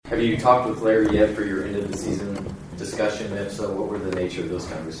Have you talked with Larry yet for your end of the season discussion? If so, what were the nature of those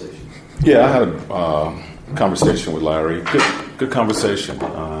conversations? Yeah, I had a conversation with Larry. Good conversation.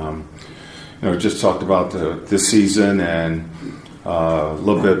 We just talked about this season and a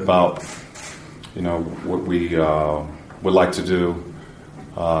little bit about what we would like to do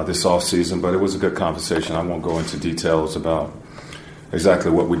this off season. But it was a good conversation. I won't go into details about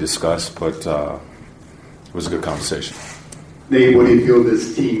exactly what we discussed, but it was a good conversation. Nate, what do you feel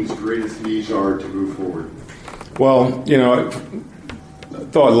this team's greatest needs are to move forward? Well, I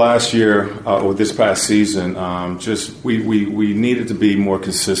thought last year or this past season, we needed to be more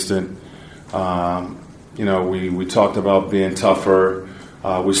consistent. We talked about being tougher.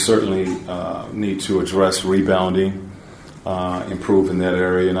 We certainly need to address rebounding, improve in that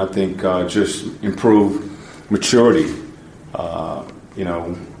area, and I think just improve maturity.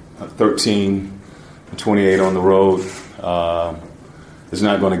 13-28 on the road is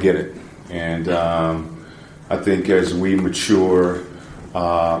not going to get it, and I think as we mature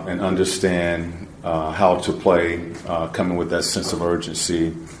and understand how to play, coming with that sense of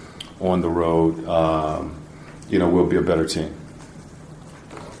urgency on the road, we'll be a better team.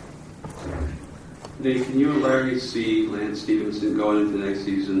 Nate, can you and Larry see Lance Stephenson going into the next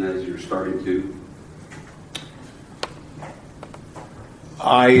season as you're starting to?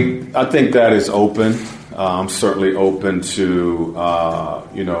 I think that is open. I'm certainly open to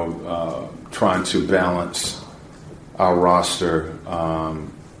trying to balance our roster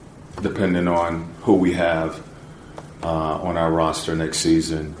depending on who we have on our roster next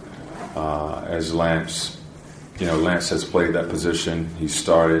season. As Lance has played that position. He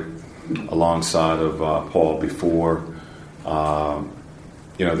started alongside of Paul before.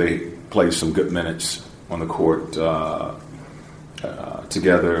 They played some good minutes on the court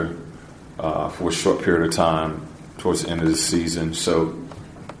together for a short period of time towards the end of the season. So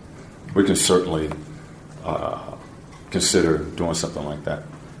we can certainly consider doing something like that.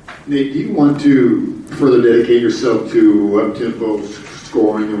 Nate, do you want to further dedicate yourself to up-tempo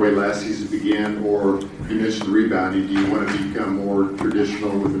scoring the way last season began, or you mentioned rebounding? Do you want to become more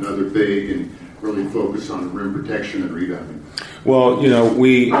traditional with another big and really focus on rim protection and rebounding? Well,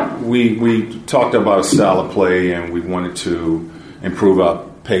 we talked about a style of play, and we wanted to improve our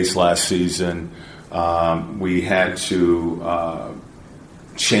pace last season. We had to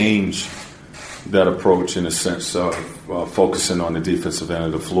change that approach in a sense of focusing on the defensive end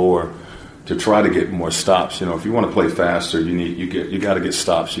of the floor to try to get more stops. If you want to play faster, you got to get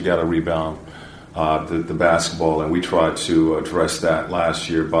stops. You got to rebound the basketball, and we tried to address that last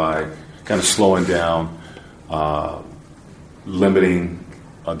year by kind of slowing down, limiting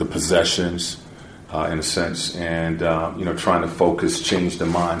the possessions in a sense, and trying to change the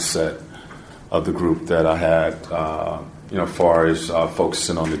mindset of the group that I had. As far as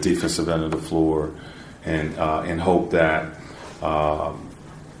focusing on the defensive end of the floor, and hope that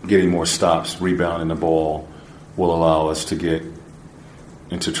getting more stops, rebounding the ball, will allow us to get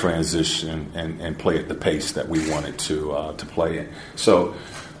into transition and play at the pace that we wanted to play in. So,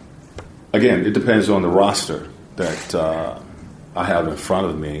 again, it depends on the roster that I have in front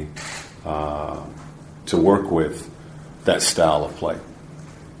of me to work with that style of play.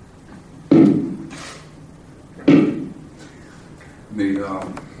 Nate, you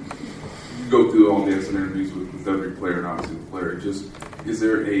go through all the exit interviews with every player and obviously the player. Is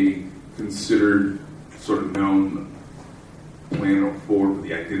there a considered sort of known plan forward for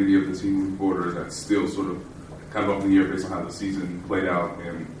the activity of the team moving forward, or is that still sort of kind of up in the air based on how the season played out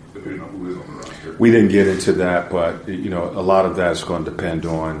and depending on who is on the roster? We didn't get into that, but a lot of that's going to depend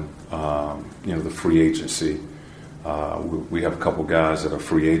on the free agency. We have a couple guys that are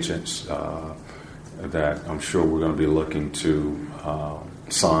free agents that I'm sure we're going to be looking to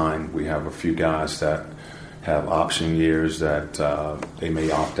sign. We have a few guys that have option years that they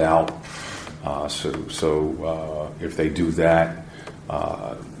may opt out. So if they do that,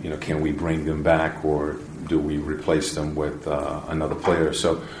 can we bring them back, or do we replace them with another player?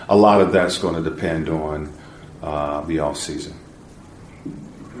 So a lot of that's going to depend on the off season.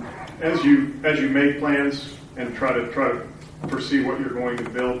 As you make plans and try to foresee what you're going to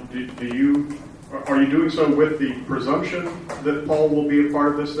build, are you doing so with the presumption that Paul will be a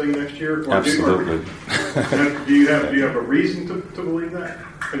part of this thing next year? Or Absolutely. Do you have a reason to believe that?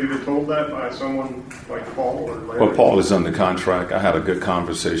 Have you been told that by someone like Paul or Larry? Well, Paul is under contract. I had a good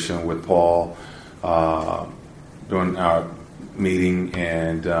conversation with Paul during our meeting,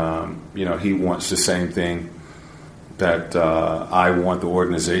 and he wants the same thing that I want, the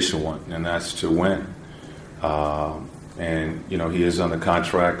organization want, and that's to win. And he is under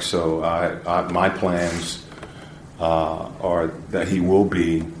contract, so my plans are that he will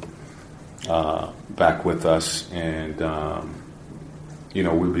be back with us, and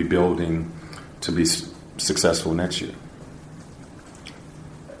we'll be building to be successful next year.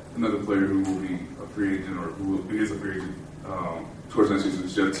 Another player who will be a free agent, or who is a free agent towards next season,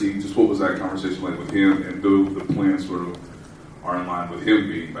 is Jeff Teague. Just what was that conversation like with him, and do the plans sort of are in line with him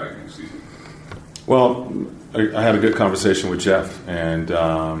being back next season? Well, I had a good conversation with Jeff, and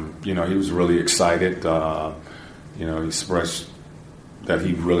he was really excited. He expressed that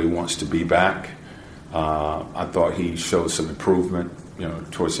he really wants to be back. I thought he showed some improvement,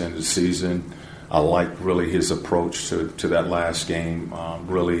 towards the end of the season. I liked really his approach to that last game,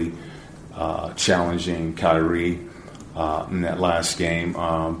 really challenging Kyrie in that last game.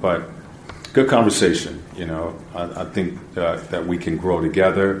 But good conversation. I think that we can grow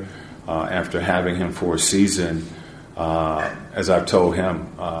together. After having him for a season, as I've told him,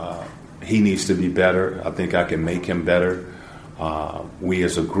 he needs to be better. I think I can make him better. We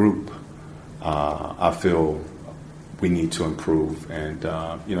as a group, I feel we need to improve. And,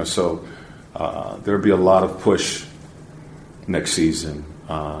 so there'll be a lot of push next season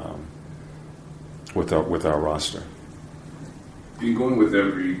with our roster. In going with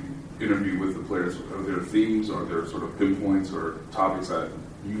every interview with the players, are there themes, are there sort of pinpoints or topics that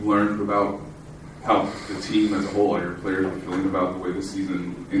you learned about how the team as a whole, or your players are feeling about the way the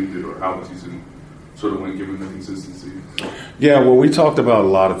season ended, or how the season sort of went, given the consistency? Yeah, well, we talked about a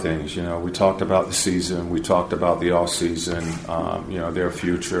lot of things. We talked about the season, we talked about the off season, their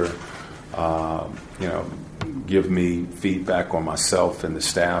future. Give me feedback on myself and the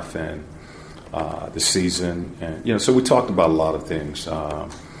staff and the season, and so we talked about a lot of things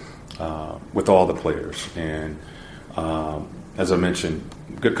with all the players, and as I mentioned,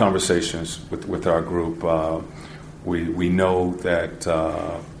 good conversations with our group. We know that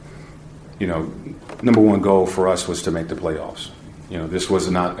number one goal for us was to make the playoffs. This was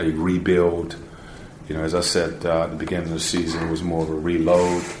not a rebuild. As I said at the beginning of the season, it was more of a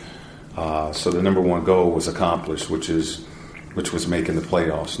reload. So the number one goal was accomplished, which was making the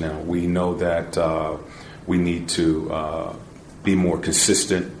playoffs. Now we know that we need to be more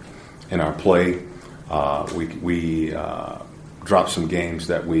consistent in our play. We dropped some games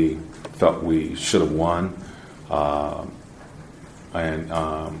that we felt we should have won, and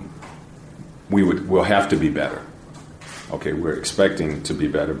we'll have to be better. Okay, we're expecting to be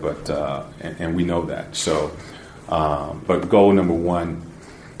better, but and we know that. So, but goal number one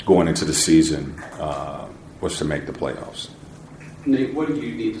going into the season was to make the playoffs. Nate, what do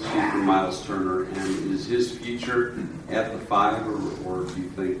you need to see from Myles Turner, and is his future at the 5, or do you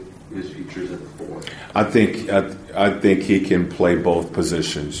think his future is at the 4? I think he can play both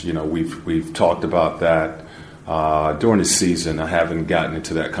positions. We've talked about that during the season. I haven't gotten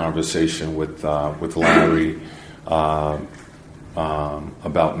into that conversation with Larry about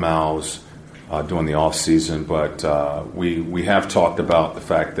Myles during the off season, but we have talked about the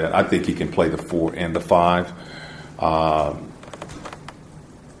fact that I think he can play the 4 and the 5.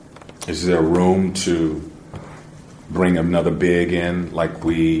 Is there room to bring another big in like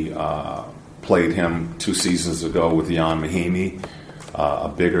we played him 2 seasons ago with Ian Mahinmi, a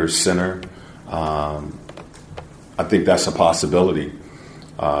bigger center? I think that's a possibility,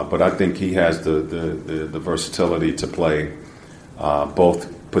 but I think he has the versatility to play both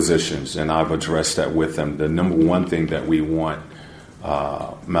positions, and I've addressed that with him. The number one thing that we want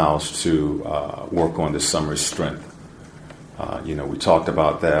Myles to work on this summer is strength. We talked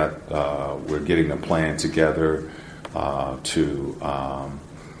about that. We're getting a plan together to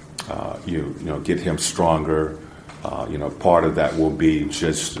get him stronger. Part of that will be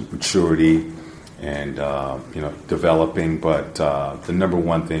just maturity and developing. But the number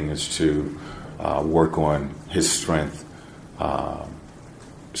one thing is to work on his strength,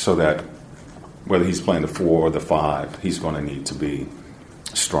 so that whether he's playing the 4 or the 5, he's going to need to be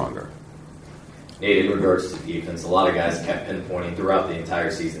stronger. Nate, in regards to defense, a lot of guys kept pinpointing throughout the entire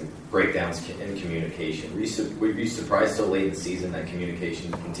season breakdowns in communication. Were you surprised so late in the season that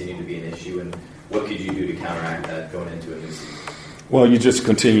communication continued to be an issue, and what could you do to counteract that going into a new season? Well, you just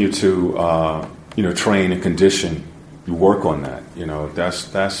continue to train and condition. You work on that.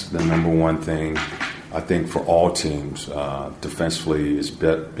 That's the number one thing I think for all teams. Defensively is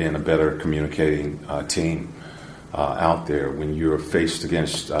being a better communicating team out there. When you're faced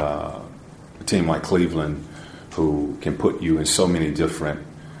against a team like Cleveland, who can put you in so many different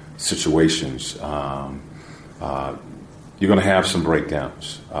situations, you're going to have some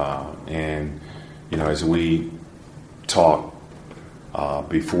breakdowns. And as we talk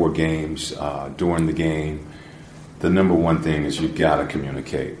before games, during the game, the number one thing is you got to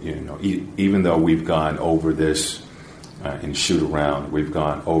communicate. Even though we've gone over this and shoot around. We've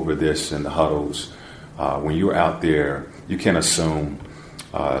gone over this in the huddles. When you're out there, you can't assume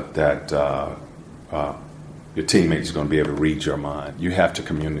that your teammates are going to be able to read your mind. You have to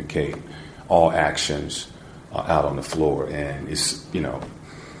communicate all actions out on the floor, and it's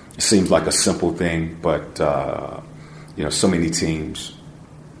it seems like a simple thing, but so many teams,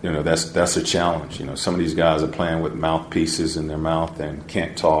 that's a challenge. Some of these guys are playing with mouthpieces in their mouth and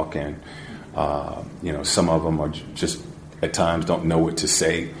can't talk, and some of them are just at times don't know what to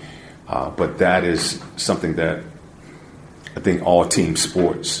say. But that is something that I think all team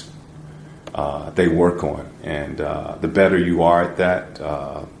sports they work on, and the better you are at that,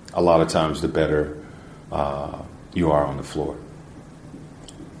 a lot of times the better you are on the floor.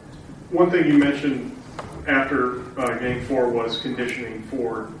 One thing you mentioned after Game 4 was conditioning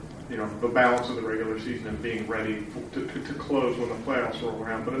for the balance of the regular season and being ready to close when the playoffs roll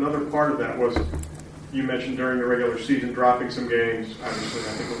around. But another part of that was you mentioned during the regular season dropping some games. Obviously,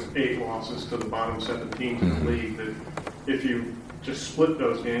 I think it was 8 losses to the bottom 7 teams in the league. That if you just split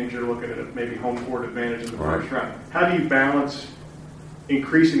those games, you're looking at maybe home court advantage in the first round. How do you balance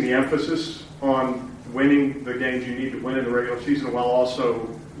increasing the emphasis on winning the games you need to win in the regular season while also,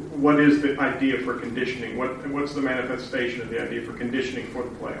 what is the idea for conditioning? What's the manifestation of the idea for conditioning for the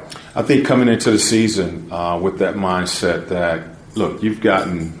playoffs? I think coming into the season with that mindset that, look, you've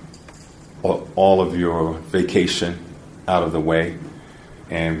gotten all of your vacation out of the way,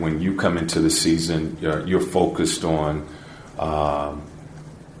 and when you come into the season, you're focused on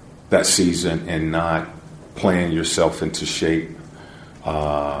that season and not playing yourself into shape,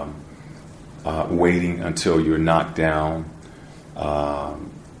 waiting until you're knocked down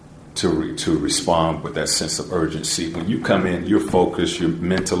to respond with that sense of urgency. When you come in, you're focused, you're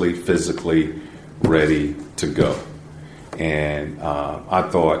mentally, physically ready to go. And I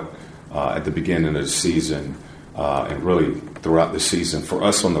thought at the beginning of the season and really throughout the season, for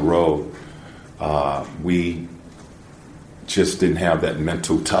us on the road, we just didn't have that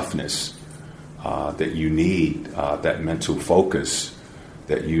mental toughness that you need, that mental focus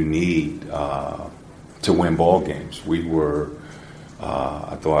that you need to win ball games. We were,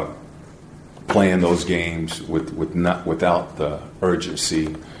 I thought, playing those games without the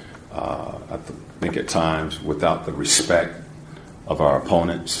urgency. I think at times without the respect of our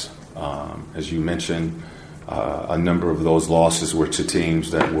opponents. As you mentioned, a number of those losses were to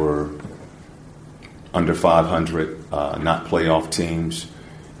teams that were under 500, not playoff teams,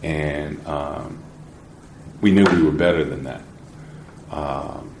 and we knew we were better than that.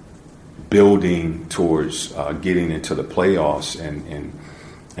 Building towards getting into the playoffs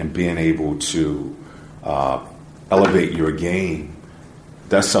and being able to elevate your game,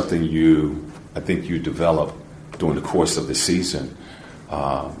 that's something I think you develop during the course of the season.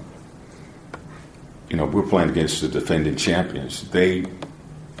 We're playing against the defending champions. They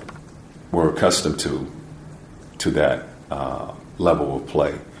were accustomed to that level of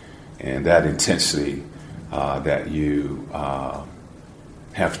play and that intensity that you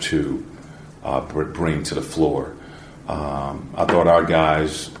have to bring to the floor. I thought our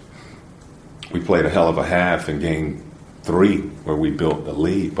guys, we played a hell of a half in Game 3 where we built the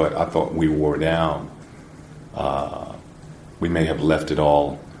lead, but I thought we wore down. We may have left it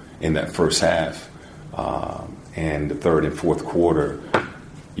all in that first half. And the third and fourth quarter,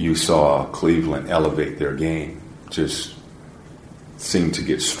 you saw Cleveland elevate their game, just seemed to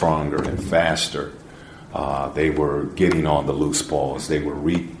get stronger and faster. They were getting on the loose balls. They were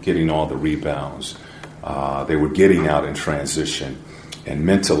getting all the rebounds. They were getting out in transition. And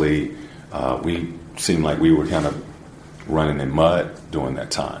mentally, we seemed like we were kind of running in mud during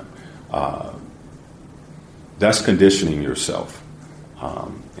that time. That's conditioning yourself.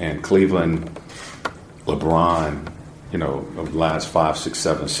 And Cleveland, LeBron, over the last 5, 6,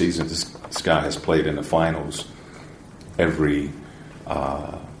 7 seasons, this guy has played in the finals every,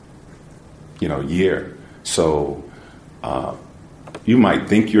 year. So you might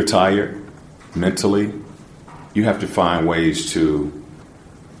think you're tired mentally. You have to find ways to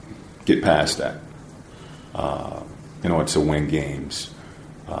get past that in order to win games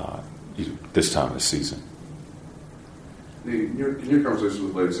this time of the season. In your conversation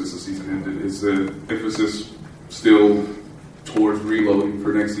with Larry since the season ended, is the emphasis still towards reloading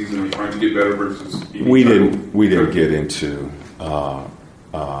for next season or trying to get better versus? We didn't get into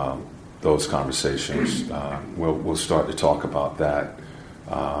those conversations. We'll start to talk about that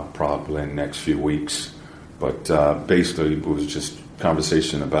probably in the next few weeks. But basically, it was just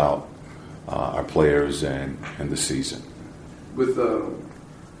conversation about our players and the season. I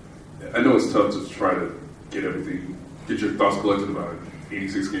know it's tough to try to get your thoughts collected about it.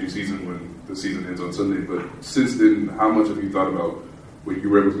 86-game season when the season ends on Sunday. But since then, how much have you thought about what you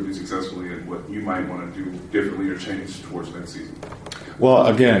were able to do successfully and what you might want to do differently or change towards next season? Well,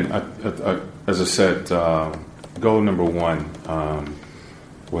 again, as I said, goal number one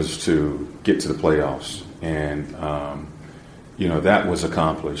was to get to the playoffs, and that was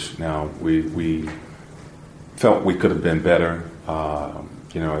accomplished. Now we felt we could have been better.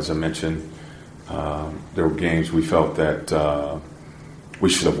 As I mentioned, there were games we felt that we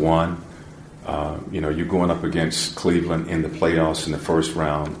should have won. You're going up against Cleveland in the playoffs in the first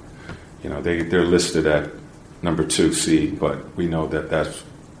round. They're listed at number 2 seed, but we know that that's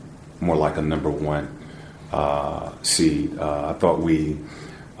more like a number 1 seed. I thought we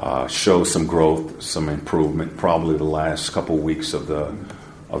showed some growth, some improvement, probably the last couple weeks of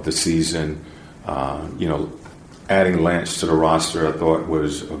the season. Adding Lance to the roster, I thought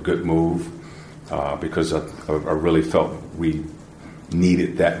was a good move because I really felt we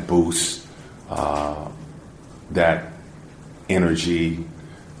needed that boost, that energy,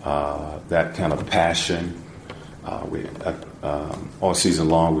 that kind of passion. All season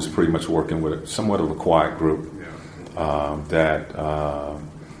long was pretty much working with somewhat of a quiet group that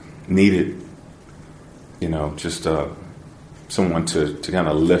needed, just someone to kind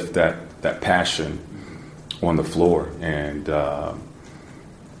of lift that passion on the floor, and I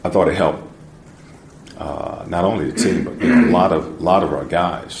thought it helped not only the team but a lot of our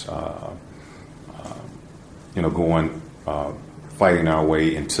guys, going fighting our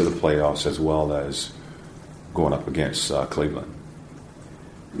way into the playoffs as well as going up against Cleveland.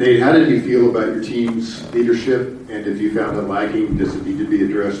 Nate, how did you feel about your team's leadership, and if you found it lacking, does it need to be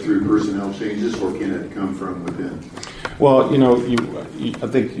addressed through personnel changes, or can it come from within? Well, I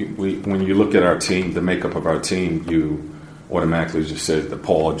think when you look at our team, the makeup of our team, you automatically just said that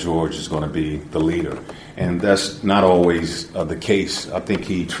Paul George is going to be the leader, and that's not always the case. I think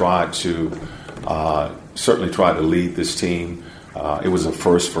he certainly tried to lead this team. It was a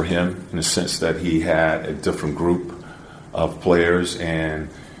first for him in the sense that he had a different group of players, and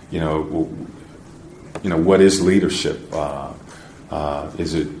what is leadership?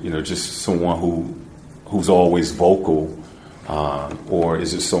 Is it just someone who's always vocal, or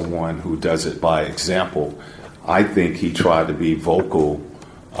is it someone who does it by example? I think he tried to be vocal,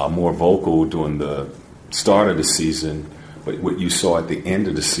 more vocal during the start of the season, but what you saw at the end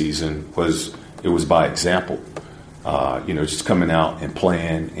of the season was by example. Just coming out and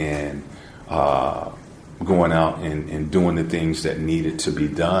playing and going out and doing the things that needed to be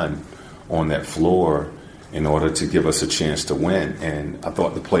done on that floor in order to give us a chance to win. And I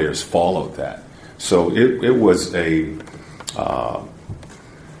thought the players followed that. So it was a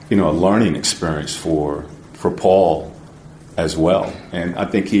learning experience for Paul as well. And I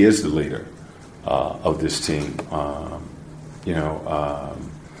think he is the leader of this team.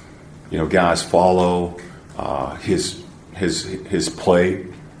 Guys follow his play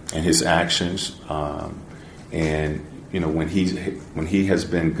and his actions, and when he has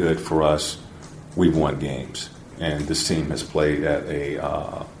been good for us, we've won games, and this team has played at a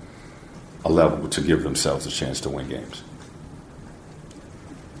level to give themselves a chance to win games.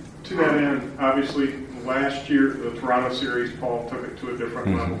 To that end, obviously, last year, the Toronto series, Paul took it to a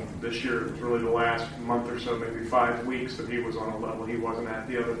different level. This year, it was really the last month or so, maybe 5 weeks, that he was on a level he wasn't at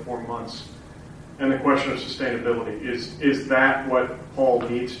the other 4 months. And the question of sustainability, is that what Paul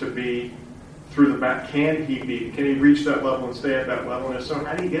needs to be through the back? Can he reach that level and stay at that level? And if so,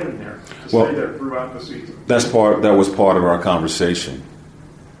 how do you get him there to stay there throughout the season? That was part of our conversation.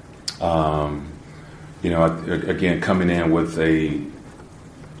 Again, coming in with a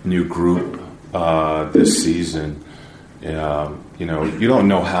new group this season, you don't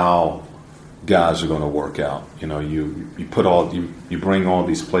know how guys are going to work out. You bring all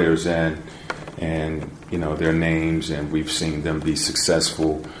these players in, and their names, and we've seen them be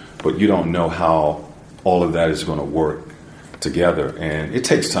successful, but you don't know how all of that is going to work together, and it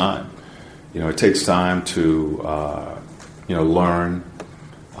takes time. It takes time to learn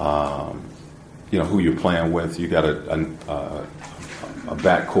who you're playing with. You got a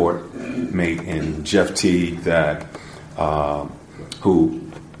backcourt mate in Jeff Teague that who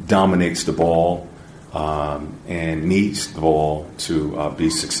dominates the ball and needs the ball to be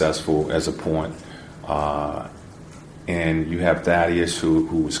successful as a point. And you have Thaddeus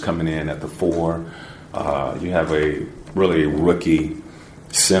who is coming in at the 4. You have a really rookie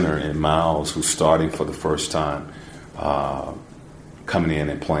center in Myles who's starting for the first time, coming in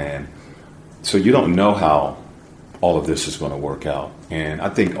and playing. So you don't know how all of this is going to work out. And I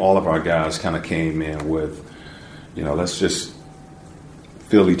think all of our guys kind of came in with, let's just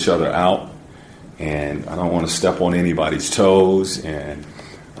fill each other out and I don't want to step on anybody's toes and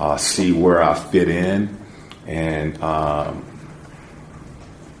see where I fit in. And I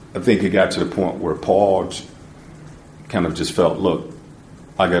think it got to the point where Paul kind of just felt, look,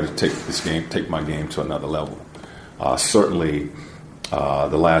 I got to take my game to another level. Certainly,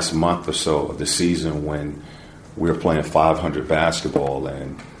 the last month or so of the season when we're playing 500 basketball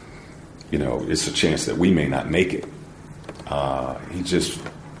and, it's a chance that we may not make it. He just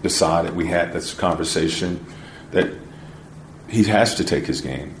decided, we had this conversation, that he has to take his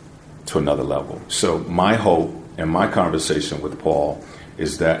game to another level. So my hope and my conversation with Paul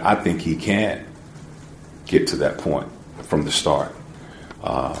is that I think he can get to that point from the start.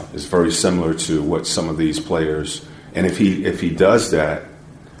 It's very similar to what some of these players, and if he does that,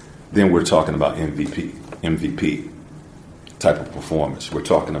 then we're talking about MVP type of performance. We're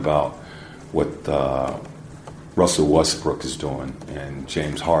talking about what Russell Westbrook is doing and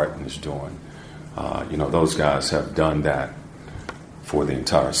James Harden is doing. Those guys have done that for the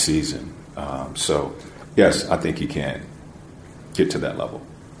entire season. So, yes, I think he can get to that level.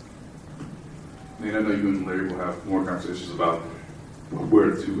 Nate, I know you and Larry will have more conversations about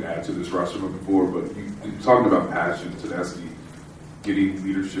where to add to this roster moving forward, but you're talking about passion, tenacity, getting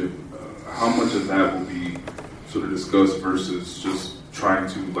leadership. How much of that will be sort of discussed versus just trying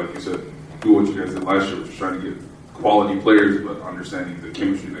to, like you said, do what you guys did last year, which is trying to get quality players, but understanding the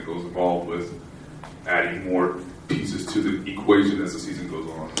chemistry that goes involved with adding more pieces to the equation as the season goes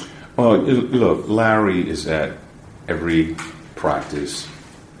on? Well, look, Larry is at every practice.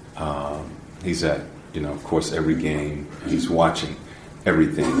 He's at, of course, every game. He's watching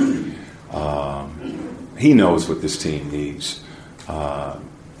everything. He knows what this team needs. That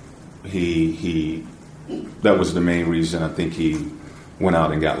was the main reason I think he went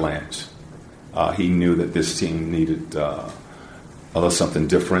out and got Lance. He knew that this team needed a little something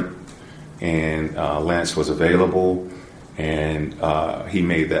different, and Lance was available, and he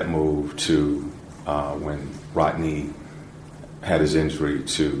made that move to when Rodney had his injury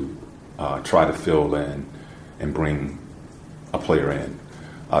to try to fill in and bring a player in.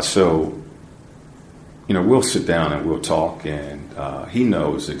 So we'll sit down and we'll talk, and he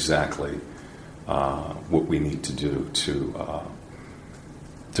knows exactly what we need to do to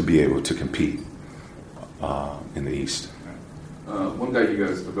be able to compete in the East. One guy you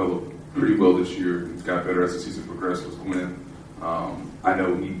guys developed pretty well this year, he's got better as the season progressed, was Glenn. I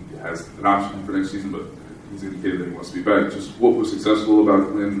know he has an option for next season, but he's indicated that he wants to be back. Just what was successful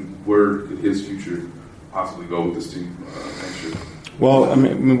about Glenn? Where could his future possibly go with this team next year? Well, I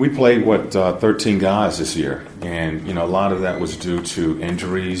mean, we played, 13 guys this year, and, a lot of that was due to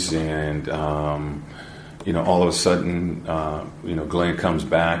injuries, and, all of a sudden, Glenn comes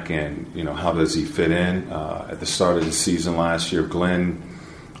back, and, how does he fit in? At the start of the season last year, Glenn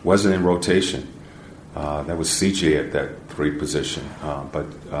wasn't in rotation. That was CJ at that 3 position, but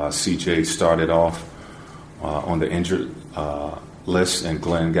CJ started off on the injured list, and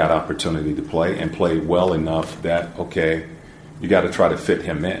Glenn got opportunity to play and played well enough that, okay, you got to try to fit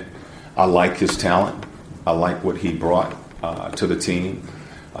him in. I like his talent. I like what he brought to the team.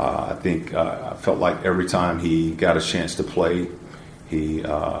 I think I felt like every time he got a chance to play, he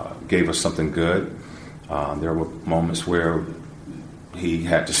gave us something good. There were moments where he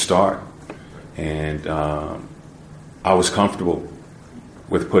had to start, and I was comfortable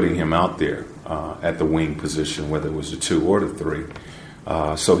with putting him out there at the wing position, whether it was the 2 or the 3.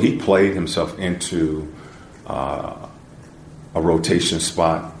 So he played himself into a rotation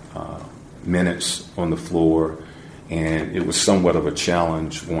spot, minutes on the floor, and it was somewhat of a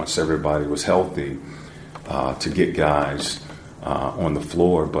challenge once everybody was healthy to get guys on the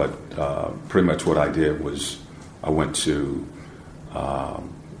floor. But pretty much what I did was I went to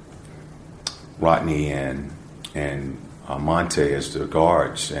Rodney and Monte as the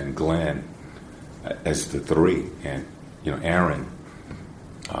guards, and Glenn as the 3, and Aaron.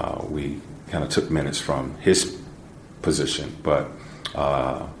 We kind of took minutes from his position, but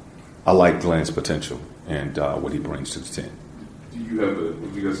I like Glenn's potential and what he brings to the team. Do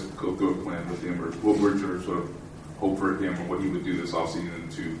you guys go through a plan with him, or what were your sort of hope for him, or what he would do this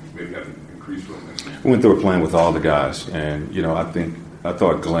offseason to maybe have an increased role next year? We went through a plan with all the guys, and I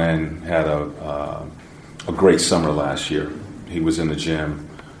thought Glenn had a great summer last year. He was in the gym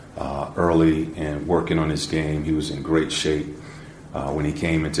early and working on his game. He was in great shape. When he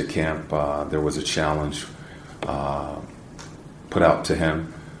came into camp, there was a challenge put out to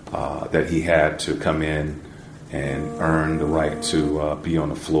him that he had to come in and earn the right to be on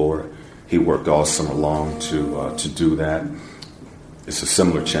the floor. He worked all summer long to do that. It's a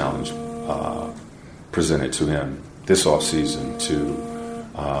similar challenge presented to him this offseason to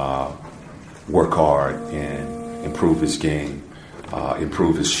work hard and improve his game,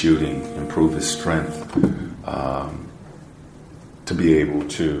 improve his shooting, improve his strength, to be able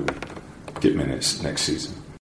to get minutes next season.